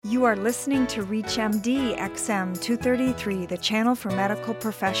You are listening to ReachMD XM 233, the channel for medical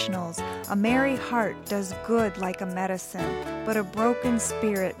professionals. A merry heart does good like a medicine, but a broken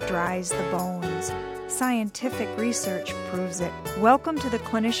spirit dries the bones. Scientific research proves it. Welcome to the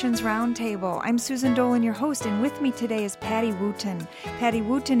Clinicians Roundtable. I'm Susan Dolan, your host, and with me today is Patty Wooten. Patty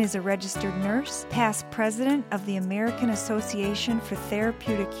Wooten is a registered nurse, past president of the American Association for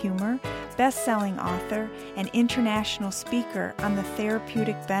Therapeutic Humor, best-selling author, and international speaker on the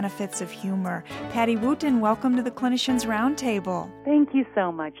therapeutic benefits of humor. Patty Wooten, welcome to the Clinicians Roundtable. Thank you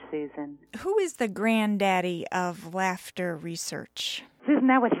so much, Susan. Who is the granddaddy of laughter research? Susan,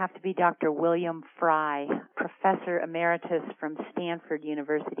 that would have to be Dr. William Fry, Professor Emeritus from Stanford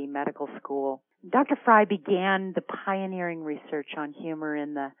University Medical School. Dr. Fry began the pioneering research on humor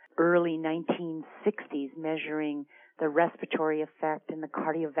in the early 1960s, measuring the respiratory effect and the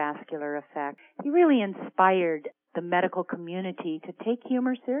cardiovascular effect. He really inspired the medical community to take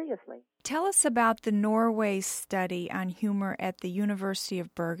humor seriously. Tell us about the Norway study on humor at the University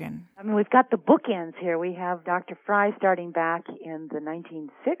of Bergen. I mean, we've got the bookends here. We have Dr. Fry starting back in the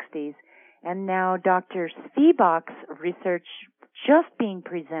 1960s, and now Dr. Spivak's research just being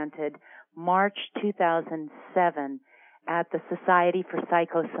presented March 2007 at the Society for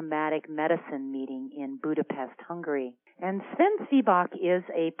Psychosomatic Medicine meeting in Budapest, Hungary. And Sven Spivak is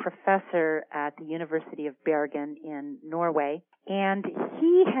a professor at the University of Bergen in Norway, and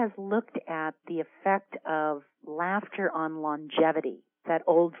he has looked at the effect of laughter on longevity, that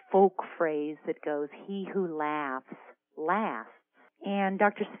old folk phrase that goes, "He who laughs, lasts." And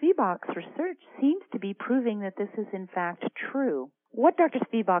Dr. Spivak's research seems to be proving that this is in fact true. What Dr.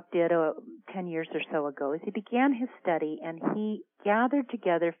 Spivak did 10 years or so ago is he began his study and he gathered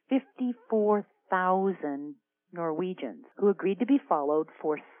together 54,000 Norwegians who agreed to be followed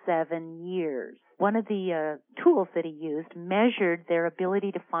for 7 years. One of the tools that he used measured their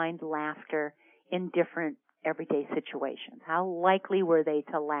ability to find laughter in different everyday situations. How likely were they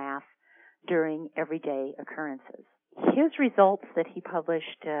to laugh during everyday occurrences? His results that he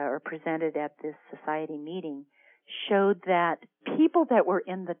published or presented at this society meeting showed that people that were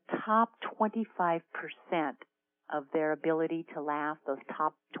in the top 25% of their ability to laugh, those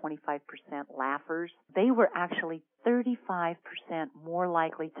top 25% laughers, they were actually 35% more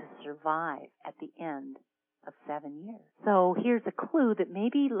likely to survive at the end of 7 years. So here's a clue that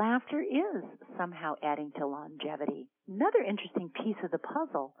maybe laughter is somehow adding to longevity. Another interesting piece of the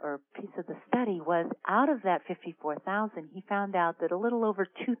puzzle, or piece of the study, was out of that 54,000, he found out that a little over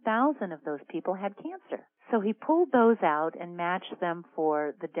 2,000 of those people had cancer. So he pulled those out and matched them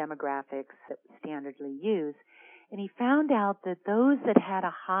for the demographics that we standardly use. And he found out that those that had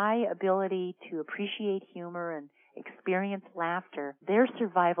a high ability to appreciate humor and experience laughter, their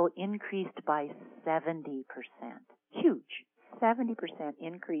survival increased by 70%. Huge. 70%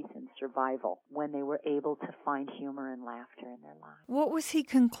 increase in survival when they were able to find humor and laughter in their lives. What was he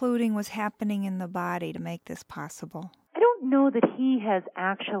concluding was happening in the body to make this possible? I don't know that he has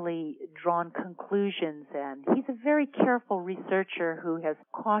actually drawn conclusions, and he's a very careful researcher who has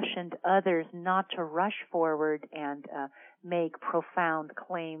cautioned others not to rush forward and make profound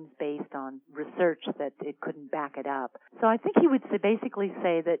claims based on research that it couldn't back it up. So I think he would basically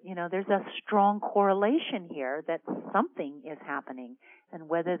say that, there's a strong correlation here that something is happening, and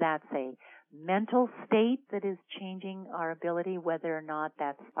whether that's a mental state that is changing our ability, whether or not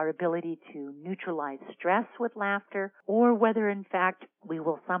that's our ability to neutralize stress with laughter, or whether in fact we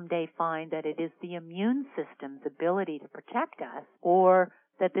will someday find that it is the immune system's ability to protect us, or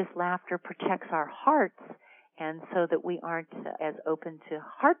that this laughter protects our hearts and so that we aren't as open to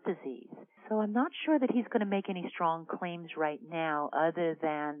heart disease. So I'm not sure that he's going to make any strong claims right now other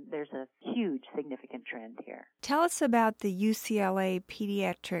than there's a huge significant trend here. Tell us about the UCLA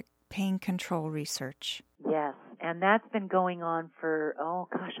pediatric pain control research. Yes, and that's been going on for,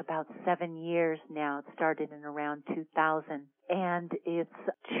 about 7 years now. It started in around 2000. And it's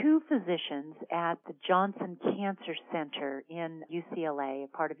two physicians at the Johnson Cancer Center in UCLA, a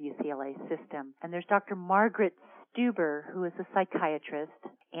part of UCLA system. And there's Dr. Margaret Stuber, who is a psychiatrist,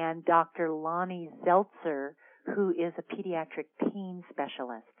 and Dr. Lonnie Zeltzer, who is a pediatric pain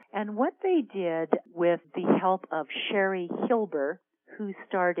specialist. And what they did with the help of Sherry Hilber, who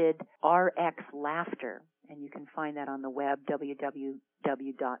started RX Laughter, and you can find that on the web,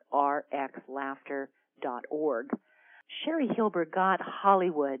 www.rxlaughter.org. Sherry Hilber got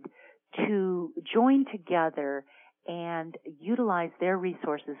Hollywood to join together and utilize their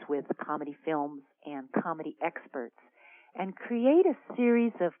resources with comedy films and comedy experts. and create a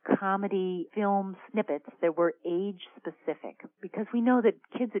series of comedy film snippets that were age-specific, because we know that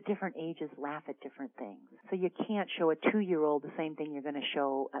kids at different ages laugh at different things. So you can't show a 2-year-old the same thing you're going to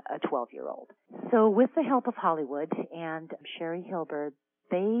show a 12-year-old. So with the help of Hollywood and Sherry Hilber,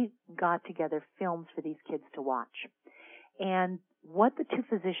 they got together films for these kids to watch. And what the two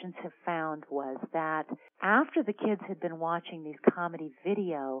physicians have found was that after the kids had been watching these comedy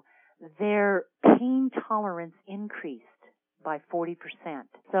video, their pain tolerance increased by 40%.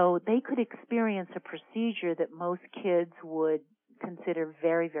 So they could experience a procedure that most kids would consider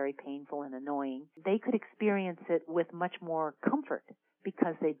very, very painful and annoying. They could experience it with much more comfort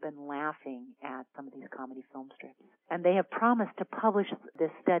because they'd been laughing at some of these comedy film strips. And they have promised to publish this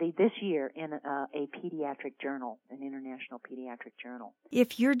study this year in a pediatric journal, an international pediatric journal.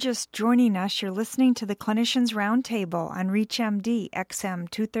 If you're just joining us, you're listening to the Clinicians Roundtable on ReachMD XM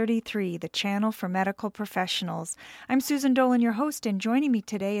 233, the channel for medical professionals. I'm Susan Dolan, your host, and joining me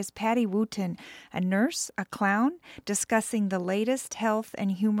today is Patty Wooten, a nurse, a clown, discussing the latest health and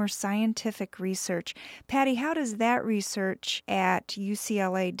humor scientific research. Patty, how does that research at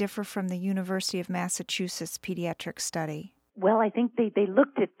UCLA differ from the University of Massachusetts pediatric study? Well, I think they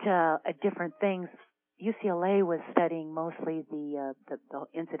looked at different things. UCLA was studying mostly the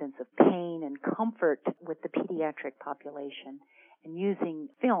incidence of pain and comfort with the pediatric population and using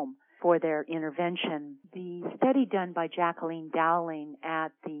film for their intervention. The study done by Jacqueline Dowling at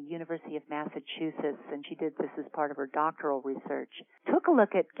the University of Massachusetts, and she did this as part of her doctoral research, took a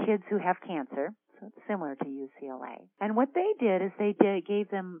look at kids who have cancer. It's similar to UCLA. And what they did is they gave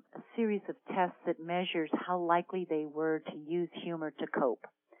them a series of tests that measures how likely they were to use humor to cope.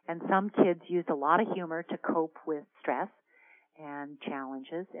 And some kids used a lot of humor to cope with stress and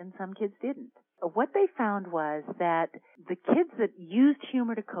challenges, and some kids didn't. What they found was that the kids that used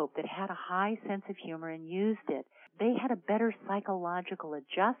humor to cope, that had a high sense of humor and used it, they had a better psychological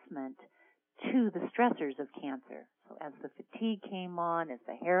adjustment to the stressors of cancer. So as the fatigue came on, as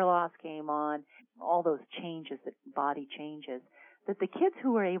the hair loss came on, all those changes, that body changes, that the kids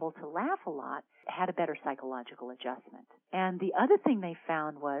who were able to laugh a lot had a better psychological adjustment. And the other thing they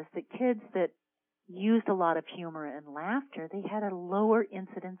found was that kids that used a lot of humor and laughter, they had a lower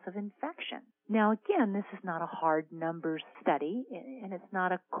incidence of infection. Now, again, this is not a hard numbers study, and it's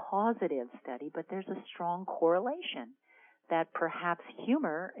not a causative study, but there's a strong correlation that perhaps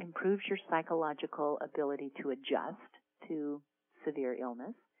humor improves your psychological ability to adjust to severe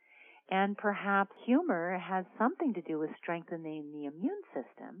illness, and perhaps humor has something to do with strengthening the immune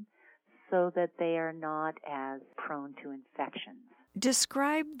system so that they are not as prone to infections.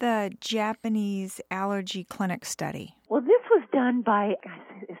 Describe the Japanese allergy clinic study. Well, this was done by,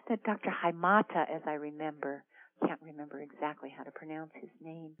 is that Dr. Haimata, as I remember. Can't remember exactly how to pronounce his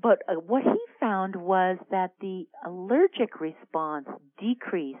name. But what he found was that the allergic response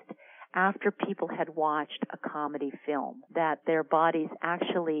decreased after people had watched a comedy film, that their bodies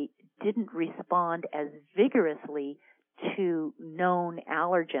actually didn't respond as vigorously to known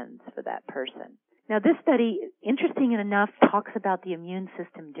allergens for that person. Now, this study, interesting enough, talks about the immune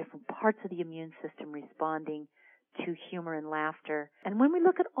system, different parts of the immune system responding to humor and laughter. And when we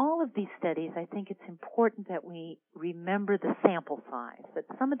look at all of these studies, I think it's important that we remember the sample size, that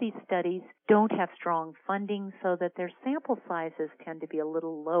some of these studies don't have strong funding, so that their sample sizes tend to be a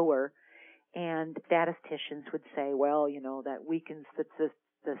little lower, and statisticians would say, well, that weakens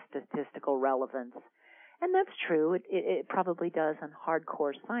the statistical relevance. And that's true. It probably does on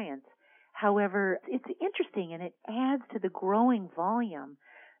hardcore science. However, it's interesting, and it adds to the growing volume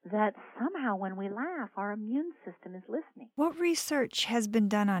that somehow when we laugh, our immune system is listening. What research has been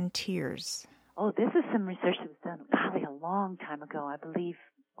done on tears? Oh, this is some research that was done probably a long time ago, I believe,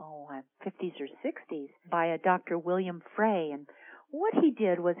 50s or 60s, by a Dr. William Frey. And what he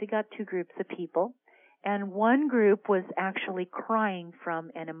did was he got two groups of people, and one group was actually crying from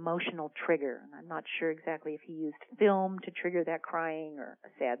an emotional trigger. And I'm not sure exactly if he used film to trigger that crying or a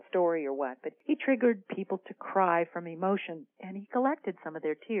sad story or what, but he triggered people to cry from emotion, and he collected some of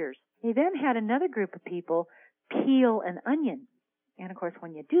their tears. He then had another group of people peel an onion. And of course,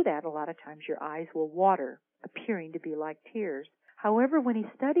 when you do that, a lot of times your eyes will water, appearing to be like tears. However, when he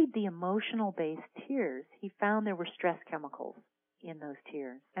studied the emotional-based tears, he found there were stress chemicals in those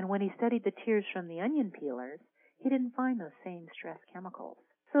tears. And when he studied the tears from the onion peelers, he didn't find those same stress chemicals.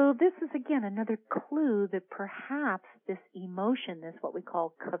 So this is, again, another clue that perhaps this emotion, this what we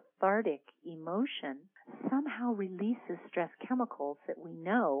call cathartic emotion, somehow releases stress chemicals that we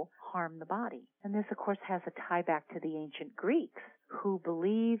know harm the body. And this, of course, has a tie back to the ancient Greeks, who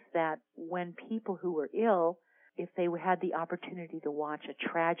believed that when people who were ill, if they had the opportunity to watch a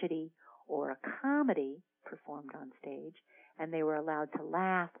tragedy or a comedy performed on stage, and they were allowed to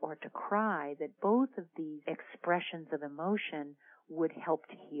laugh or to cry, that both of these expressions of emotion would help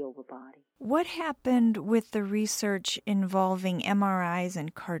to heal the body. What happened with the research involving MRIs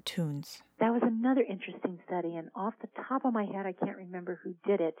and cartoons? That was another interesting study, and off the top of my head, I can't remember who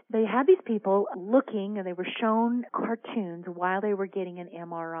did it. They had these people looking, and they were shown cartoons while they were getting an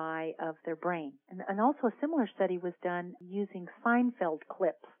MRI of their brain. And also a similar study was done using Seinfeld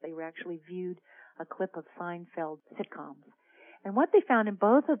clips. They were actually viewed a clip of Seinfeld sitcoms. And what they found in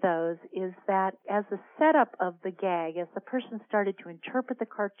both of those is that as the setup of the gag, as the person started to interpret the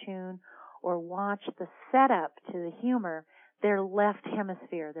cartoon or watch the setup to the humor, their left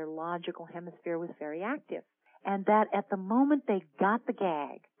hemisphere, their logical hemisphere, was very active. And that at the moment they got the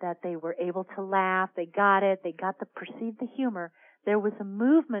gag, that they were able to laugh, they got it, they got to perceive the humor, there was a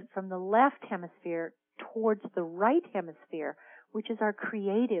movement from the left hemisphere towards the right hemisphere, which is our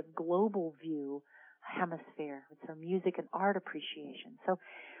creative global view hemisphere. It's our music and art appreciation. So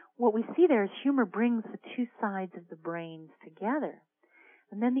what we see there is humor brings the two sides of the brains together.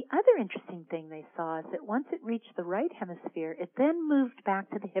 And then the other interesting thing they saw is that once it reached the right hemisphere, it then moved back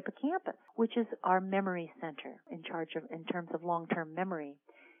to the hippocampus, which is our memory center in terms of long-term memory.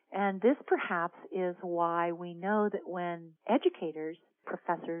 And this perhaps is why we know that when educators,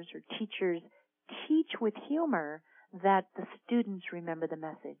 professors, or teachers teach with humor, that the students remember the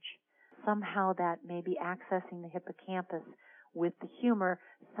message. Somehow that maybe accessing the hippocampus with the humor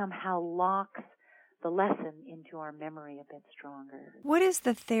somehow locks the lesson into our memory a bit stronger. What is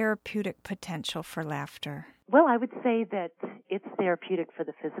the therapeutic potential for laughter? Well, I would say that it's therapeutic for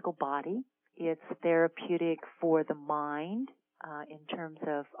the physical body. It's therapeutic for the mind in terms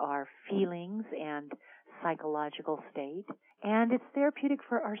of our feelings and psychological state. And it's therapeutic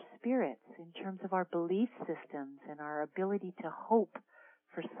for our spirits in terms of our belief systems and our ability to hope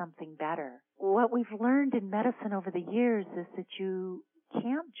for something better. What we've learned in medicine over the years is that you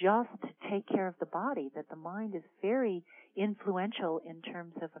can't just take care of the body, that the mind is very influential in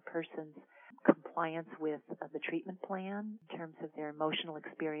terms of a person's compliance with the treatment plan, in terms of their emotional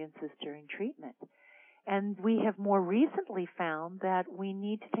experiences during treatment. And we have more recently found that we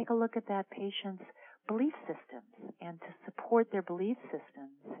need to take a look at that patient's belief systems and to support their belief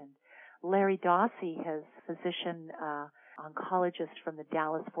systems. And Larry Dawsey, his physician oncologist from the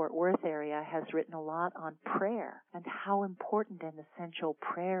Dallas-Fort Worth area, has written a lot on prayer and how important and essential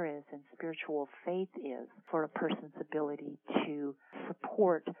prayer is and spiritual faith is for a person's ability to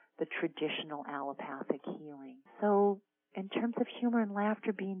support the traditional allopathic healing. So in terms of humor and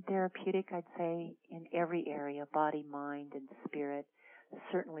laughter being therapeutic, I'd say in every area, body, mind, and spirit.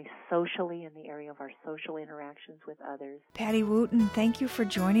 Certainly socially in the area of our social interactions with others. Patty Wooten, thank you for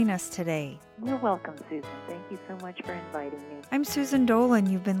joining us today. You're welcome, Susan. Thank you so much for inviting me. I'm Susan Dolan.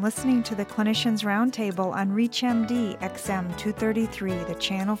 You've been listening to the Clinicians Roundtable on ReachMD XM 233, the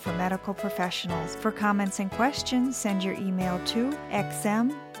channel for medical professionals. For comments and questions, send your email to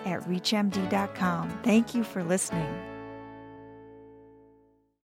xm@reachmd.com. Thank you for listening.